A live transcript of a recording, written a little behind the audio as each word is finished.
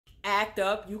Act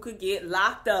up, you could get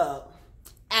locked up.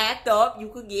 Act up, you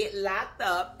could get locked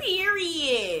up.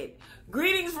 Period.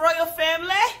 Greetings, royal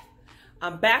family.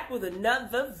 I'm back with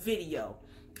another video.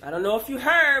 I don't know if you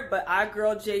heard, but our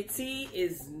girl JT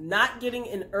is not getting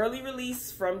an early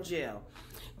release from jail.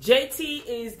 JT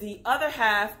is the other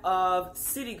half of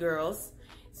City Girls.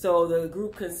 So the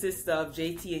group consists of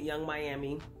JT and Young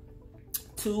Miami.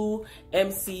 Two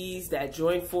MCs that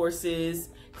joined forces,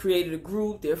 created a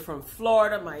group. They're from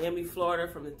Florida, Miami,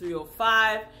 Florida, from the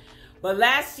 305. But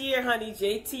last year, honey,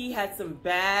 JT had some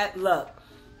bad luck.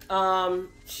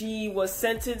 She was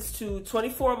sentenced to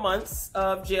 24 months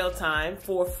of jail time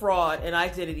for fraud and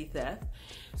identity theft.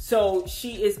 So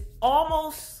she is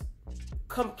almost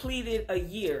completed a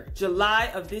year.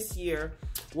 July of this year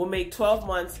will make 12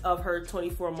 months of her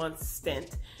 24-month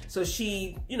stint. So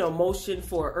she, motioned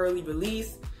for early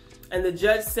release, and the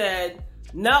judge said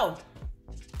no.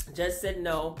 The judge said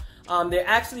no. They're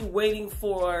actually waiting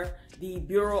for the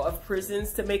Bureau of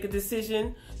Prisons to make a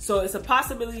decision. So it's a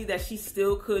possibility that she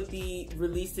still could be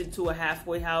released into a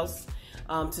halfway house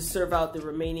to serve out the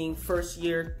remaining first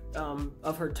year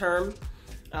of her term.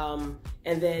 And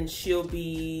then she'll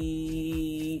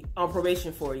be on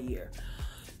probation for a year.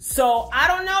 So I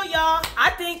don't know, y'all. I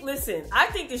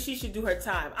think that she should do her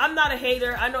time. I'm not a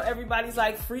hater. I know everybody's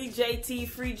like, free JT,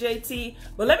 free JT.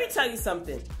 But let me tell you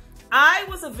something. I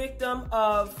was a victim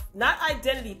of not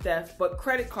identity theft, but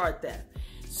credit card theft.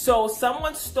 So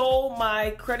someone stole my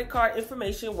credit card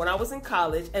information when I was in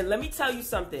college. And let me tell you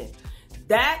something.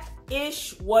 That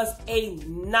ish was a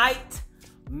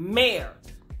nightmare.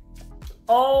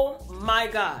 Oh my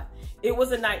God. It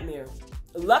was a nightmare.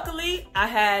 Luckily, I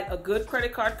had a good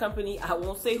credit card company. I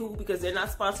won't say who because they're not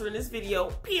sponsoring this video,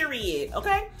 period.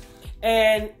 Okay?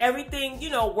 And everything,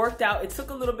 worked out. It took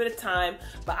a little bit of time,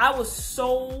 but I was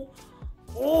so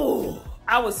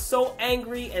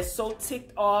angry and so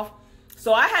ticked off.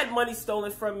 So I had money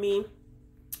stolen from me.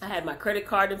 I had my credit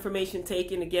card information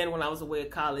taken again when I was away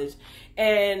at college.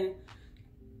 And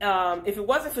if it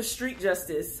wasn't for street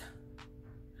justice,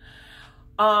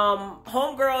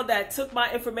 homegirl that took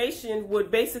my information would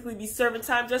basically be serving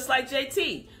time just like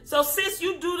JT. So sis,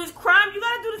 you do this crime, you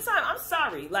gotta do the time. I'm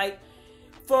sorry.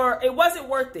 It wasn't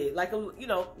worth it.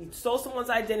 You stole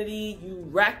someone's identity, you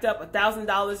racked up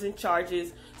 $1,000 in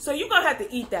charges. So you're gonna have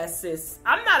to eat that, sis.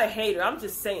 I'm not a hater, I'm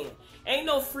just saying. Ain't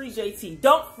no free JT.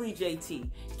 Don't free JT.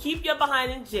 Keep your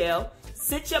behind in jail.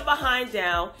 Sit your behind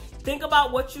down. Think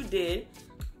about what you did.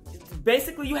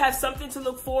 Basically, you have something to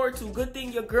look forward to. Good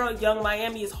thing your girl, Young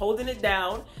Miami, is holding it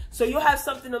down. So you'll have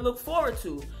something to look forward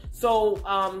to. So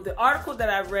the article that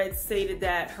I read stated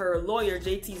that her lawyer,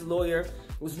 JT's lawyer,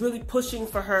 was really pushing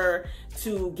for her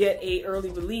to get a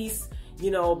early release,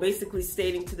 basically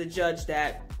stating to the judge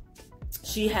that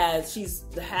she's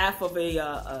the half of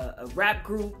a rap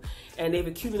group and they've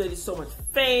accumulated so much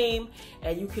fame,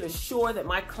 and you can assure that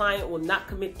my client will not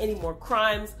commit any more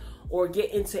crimes or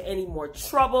get into any more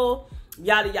trouble,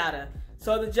 yada, yada.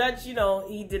 So the judge,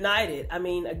 he denied it. I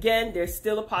mean, again, there's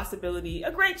still a possibility,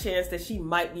 a great chance that she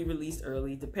might be released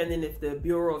early, depending if the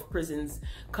Bureau of Prisons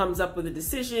comes up with a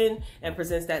decision and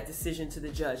presents that decision to the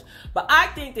judge. But I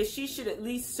think that she should at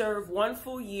least serve 1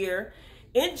 full year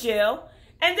in jail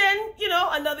and then,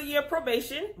 another year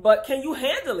probation. But can you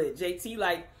handle it,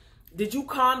 JT? Did you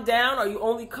calm down? Are you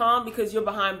only calm because you're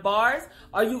behind bars?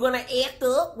 Are you going to act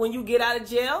up when you get out of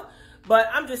jail? But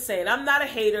I'm just saying, I'm not a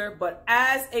hater, but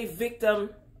as a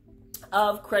victim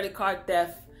of credit card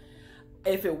theft,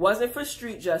 if it wasn't for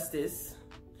street justice,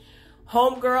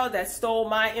 homegirl that stole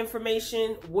my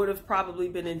information would have probably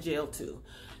been in jail too.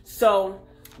 So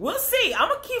we'll see. I'm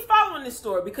going to keep following this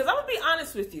story because I'm going to be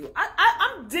honest with you.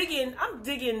 I'm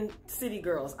digging City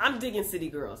Girls. I'm digging City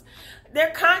Girls.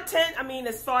 Their content,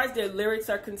 as far as their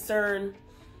lyrics are concerned,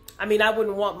 I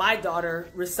wouldn't want my daughter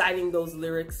reciting those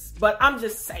lyrics, but I'm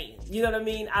just saying, you know what I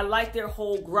mean? I like their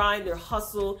whole grind, their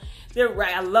hustle,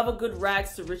 I love a good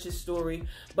rags to riches story.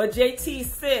 But JT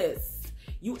says,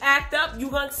 you act up, you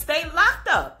gonna stay locked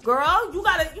up, girl. You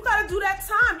gotta do that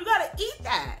time. You gotta eat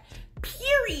that.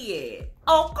 Period.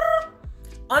 Okay.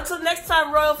 Until next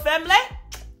time, royal family.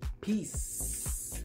 Peace.